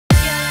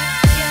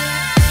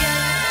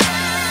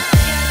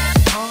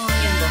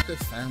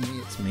Umbraco family,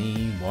 it's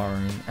me,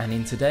 Warren, and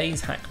in today's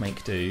Hack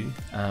Make Do,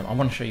 I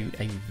want to show you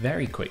a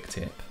very quick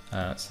tip.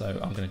 So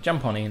I'm going to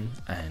jump on in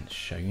and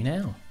show you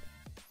now.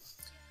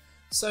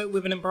 So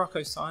with an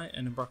Umbraco site,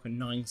 an Umbraco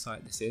 9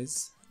 site this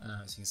is,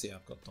 as you can see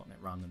I've got .NET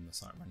Run and the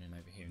site running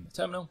over here in the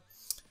terminal.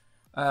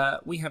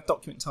 We have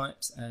document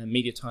types,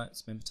 media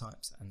types, member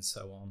types, and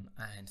so on.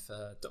 And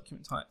for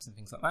document types and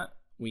things like that,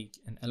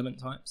 and element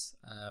types,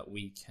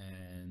 we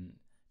can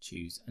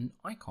choose an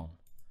icon.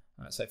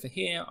 So for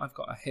here, I've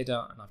got a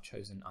header and I've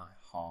chosen a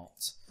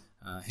heart.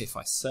 If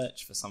I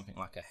search for something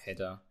like a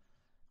header,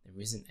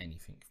 there isn't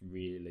anything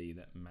really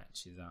that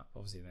matches up.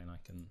 Obviously then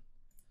I can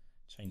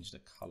change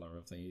the color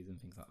of these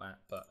and things like that.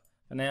 But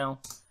for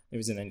now, there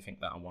isn't anything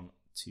that I want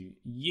to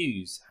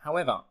use.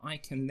 However, I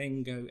can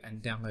then go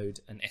and download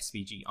an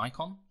SVG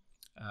icon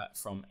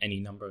from any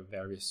number of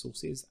various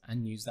sources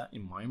and use that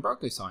in my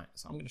Umbraco site.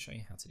 So I'm going to show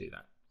you how to do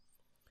that.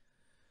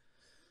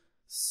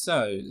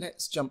 So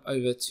let's jump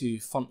over to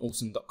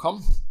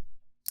fontawesome.com.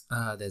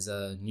 There's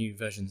a new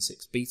version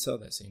 6 beta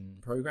that's in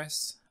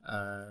progress.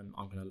 I'm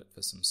going to look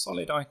for some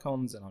solid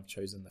icons, and I've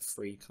chosen the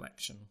free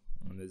collection,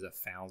 and there's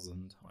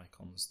 1,000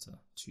 icons to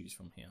choose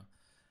from here.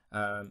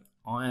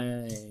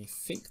 I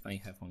think they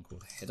have one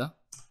called header.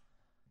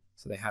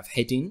 So they have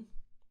heading,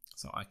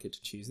 so I could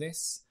choose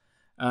this.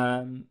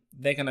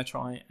 They're going to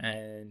try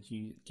and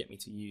get me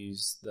to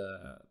use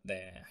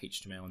their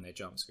HTML and their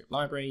JavaScript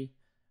library.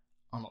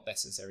 I'm not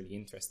necessarily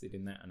interested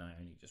in that, and I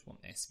only just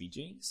want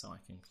SVG, so I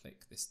can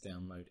click this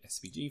download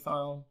SVG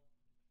file.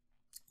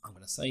 I'm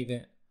going to save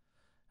it.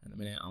 In a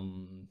minute,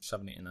 I'm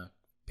shoving it in a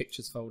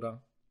pictures folder.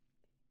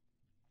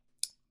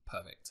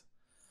 Perfect.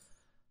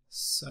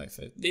 So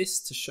for this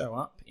to show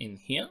up in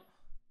here,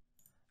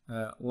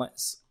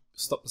 let's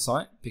stop the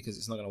site because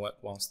it's not going to work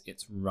whilst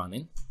it's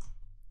running.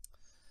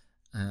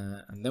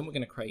 And then we're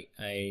going to create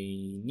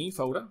a new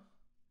folder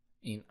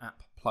in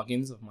app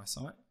plugins of my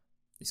site.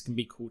 This can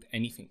be called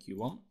anything you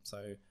want.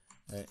 So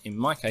in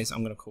my case,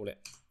 I'm going to call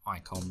it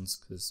icons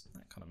because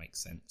that kind of makes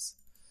sense.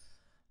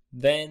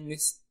 Then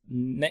this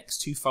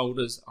next two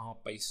folders are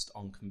based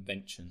on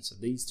convention. So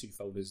these two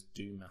folders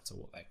do matter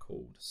what they're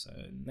called. So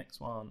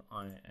next one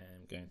I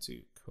am going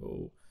to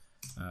call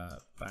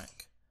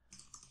back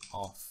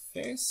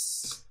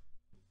office.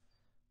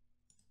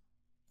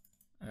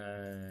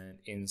 And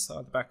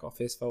inside the back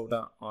office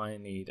folder, I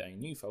need a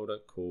new folder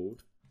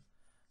called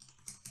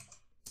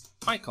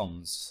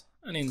icons.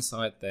 And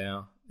inside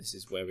there, this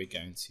is where we're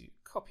going to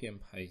copy and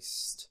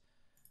paste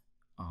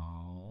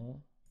our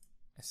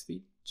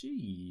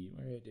SVG.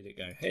 Where did it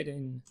go?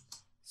 Heading,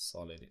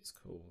 solid, it's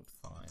called,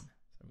 fine.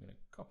 So I'm going to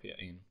copy it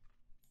in.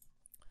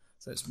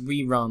 So let's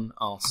rerun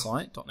our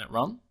site, .NET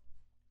Run.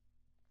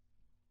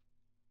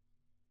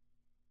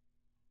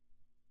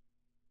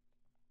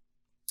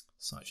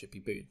 Site should be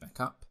booted back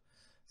up.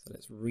 So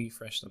let's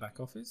refresh the back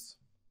office.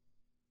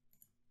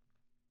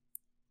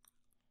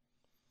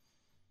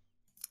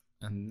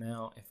 And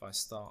now if I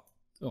start,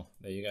 oh,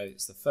 there you go.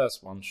 It's the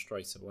first one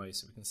straight away.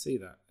 So we can see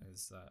that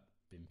has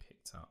been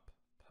picked up.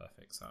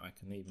 Perfect. So I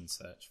can even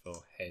search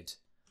for heading,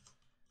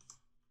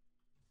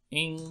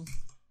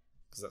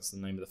 because that's the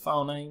name of the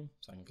file name.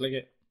 So I can click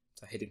it.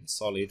 So heading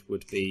solid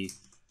would be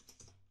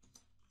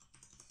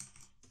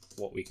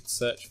what we could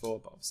search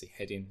for, but obviously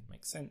heading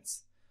makes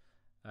sense.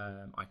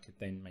 I could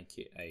then make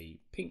it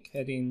a pink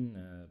heading,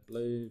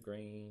 blue,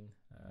 green.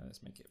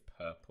 Let's make it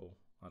purple.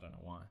 I don't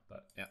know why,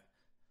 but yeah.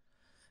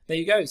 There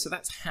you go. So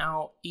that's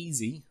how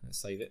easy, let's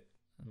save it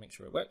and make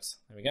sure it works.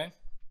 There we go.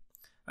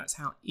 That's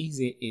how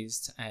easy it is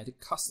to add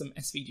custom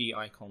SVG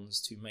icons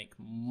to make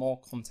more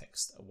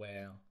context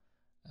aware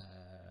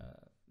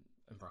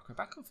Umbraco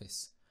back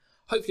office.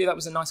 Hopefully that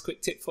was a nice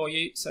quick tip for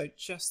you. So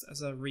just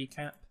as a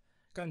recap,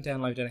 go and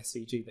download an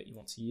SVG that you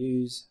want to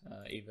use.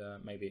 Either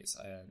maybe it's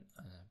a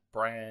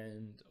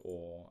brand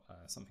or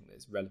something that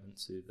is relevant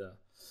to the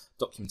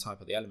document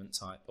type or the element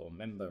type or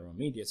member or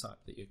media type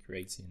that you're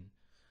creating.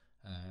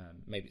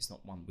 Maybe it's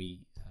not one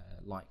we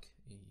like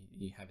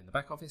you have in the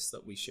back office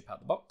that we ship out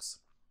the box.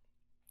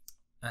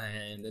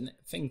 And the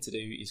thing to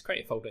do is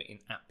create a folder in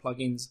app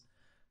plugins,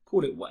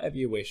 call it whatever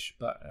you wish,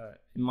 but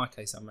in my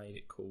case I made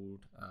it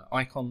called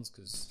icons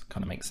because it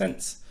kind of makes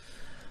sense.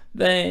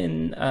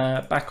 Then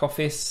back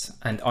office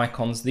and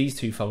icons, these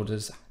two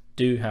folders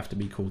do have to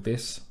be called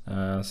this.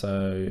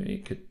 So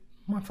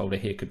my folder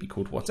here could be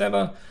called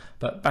whatever,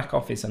 but back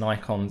office and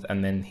icons,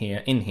 and then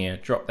in here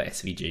drop the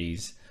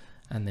SVGs.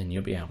 And then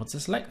you'll be able to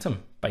select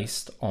them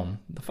based on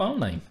the file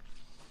name.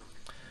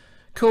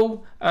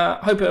 Cool.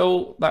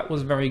 Hope that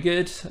was very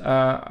good.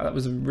 That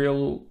was a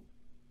real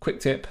quick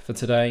tip for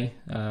today.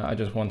 I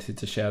just wanted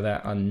to share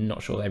that. I'm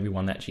not sure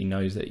everyone actually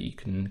knows that you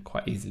can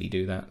quite easily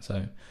do that.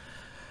 So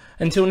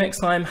until next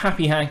time,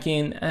 happy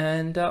hacking,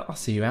 and I'll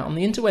see you out on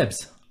the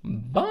interwebs.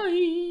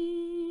 Bye.